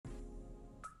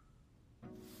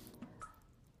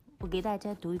我给大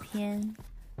家读一篇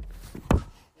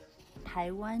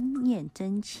台湾念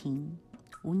真情，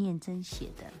吴念真写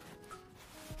的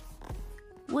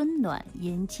温暖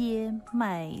沿街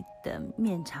卖的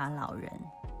面茶老人。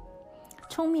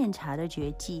冲面茶的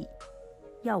绝技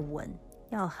要稳，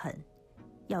要狠，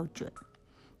要准。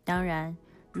当然，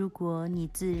如果你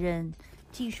自认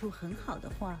技术很好的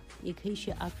话，也可以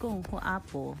学阿公或阿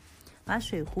伯，把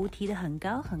水壶提得很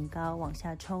高很高往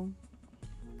下冲。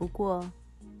不过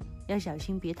要小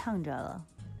心别烫着了。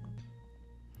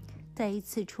在一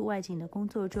次出外景的工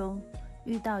作中，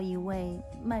遇到一位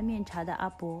卖面茶的阿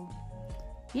伯，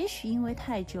也许因为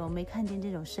太久没看见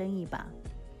这种生意吧，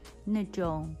那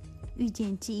种遇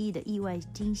见记忆的意外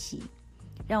惊喜，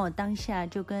让我当下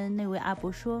就跟那位阿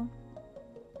伯说，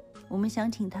我们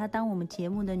想请他当我们节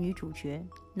目的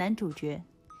男主角。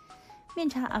面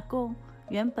茶阿公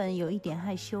原本有一点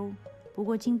害羞，不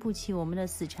过经不起我们的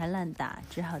死缠烂打，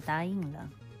只好答应了。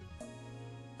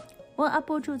问阿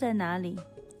伯住在哪里，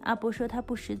阿伯说他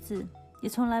不识字，也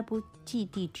从来不记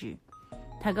地址。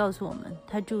他告诉我们，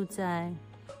他住在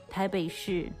台北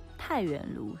市太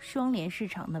原路双连市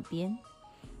场那边，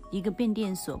一个变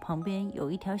电所旁边有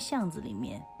一条巷子里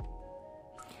面。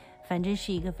反正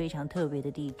是一个非常特别的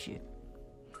地址。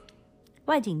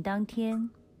外景当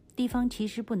天，地方其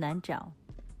实不难找，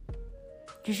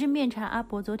只是面茶阿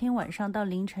伯昨天晚上到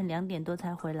凌晨2点多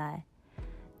才回来，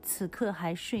此刻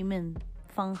还睡梦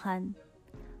方酣。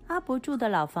阿伯住的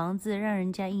老房子让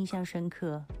人家印象深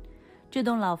刻，这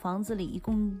栋老房子里一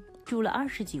共住了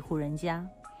20几户人家，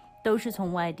都是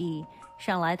从外地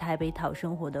上来台北讨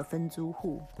生活的分租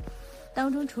户。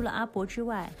当中除了阿伯之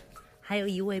外，还有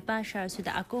一位82岁的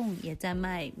阿公也在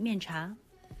卖面茶。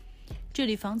这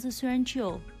里房子虽然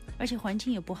旧，而且环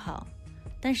境也不好，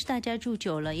但是大家住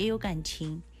久了也有感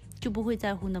情，就不会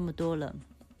在乎那么多了。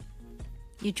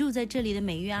也住在这里的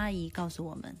美玉阿姨告诉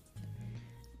我们，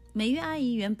美玉阿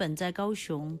姨原本在高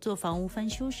雄做房屋翻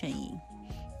修生意，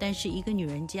但是一个女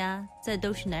人家在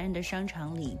都是男人的商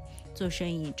场里做生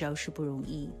意着实不容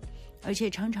易，而且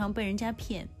常常被人家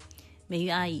骗。美玉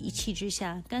阿姨一气之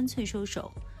下干脆收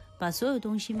手，把所有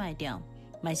东西卖掉，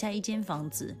买下一间房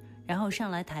子，然后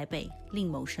上来台北另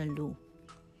谋生路。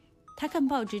她看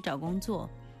报纸找工作，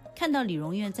看到理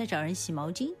容院在找人洗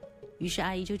毛巾，于是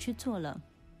阿姨就去做了。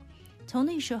从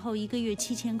那时候1个月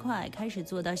7000块开始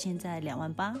做到现在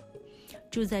28000。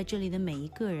住在这里的每一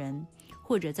个人，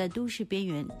或者在都市边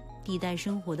缘地带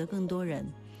生活的更多人，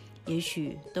也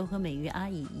许都和美玉阿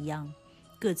姨一样，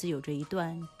各自有着一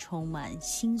段充满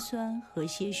辛酸和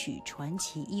些许传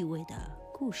奇意味的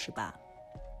故事吧。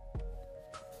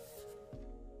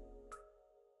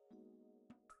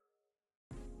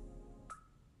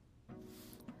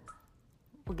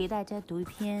我给大家读一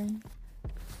篇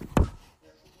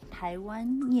台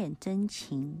湾念真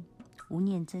情，吴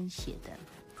念真写的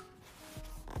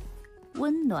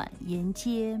温暖沿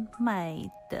街卖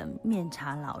的面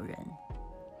茶老人。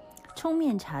冲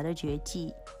面茶的绝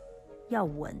技要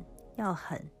稳，要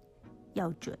狠，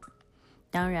要准。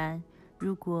当然，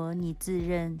如果你自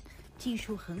认技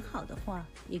术很好的话，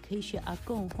也可以学阿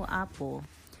公或阿伯，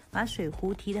把水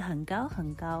壶提得很高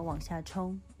很高往下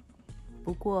冲。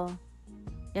不过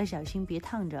要小心别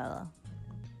烫着了。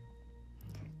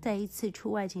在一次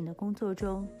出外景的工作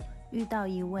中，遇到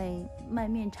一位卖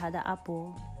面茶的阿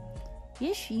伯，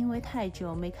也许因为太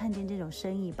久没看见这种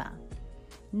生意吧，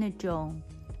那种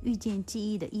遇见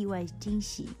记忆的意外惊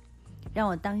喜，让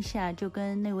我当下就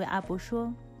跟那位阿伯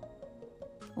说，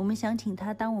我们想请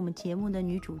他当我们节目的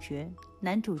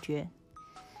男主角。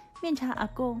面茶阿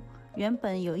公原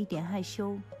本有一点害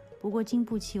羞，不过经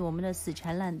不起我们的死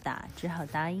缠烂打，只好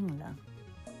答应了。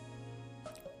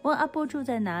问阿伯住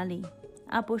在哪里，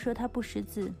阿伯说他不识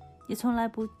字，也从来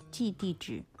不记地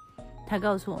址。他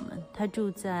告诉我们，他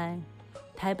住在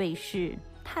台北市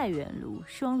太原路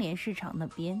双连市场那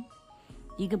边，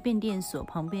一个变电所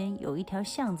旁边有一条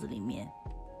巷子里面。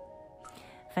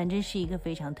反正是一个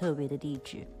非常特别的地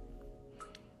址。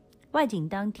外景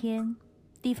当天，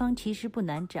地方其实不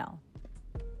难找，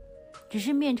只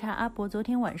是面茶阿伯昨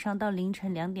天晚上到凌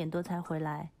晨2点多才回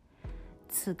来，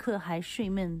此刻还睡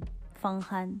梦方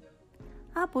酣。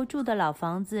阿伯住的老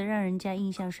房子让人家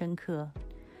印象深刻，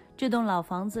这栋老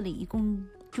房子里一共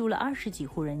住了20几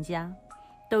户人家，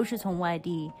都是从外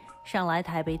地上来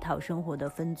台北讨生活的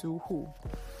分租户。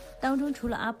当中除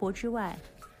了阿伯之外，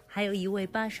还有一位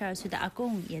82岁的阿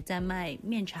公也在卖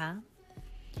面茶。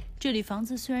这里房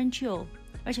子虽然旧，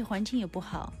而且环境也不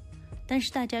好，但是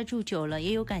大家住久了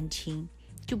也有感情，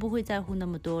就不会在乎那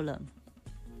么多了。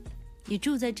也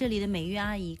住在这里的美玉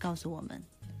阿姨告诉我们，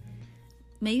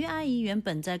美玉阿姨原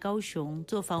本在高雄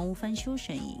做房屋翻修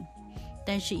生意，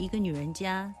但是一个女人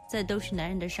家在都是男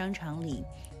人的商场里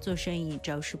做生意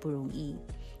着实不容易，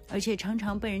而且常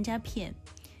常被人家骗。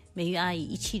美玉阿姨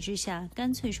一气之下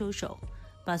干脆收手，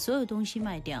把所有东西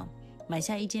卖掉，买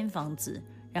下一间房子，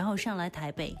然后上来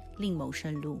台北另谋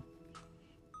生路。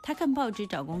她看报纸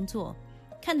找工作，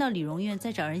看到李荣苑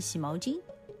在找人洗毛巾，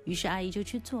于是阿姨就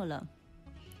去做了。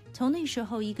从那时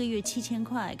候1个月7000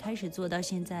块开始做到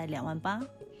现在28000，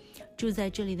住在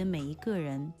这里的每一个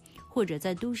人，或者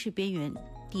在都市边缘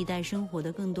地带生活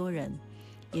的更多人，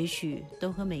也许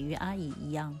都和美玉阿姨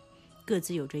一样，各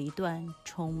自有着一段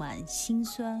充满辛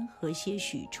酸和些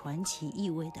许传奇意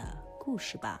味的故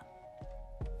事吧。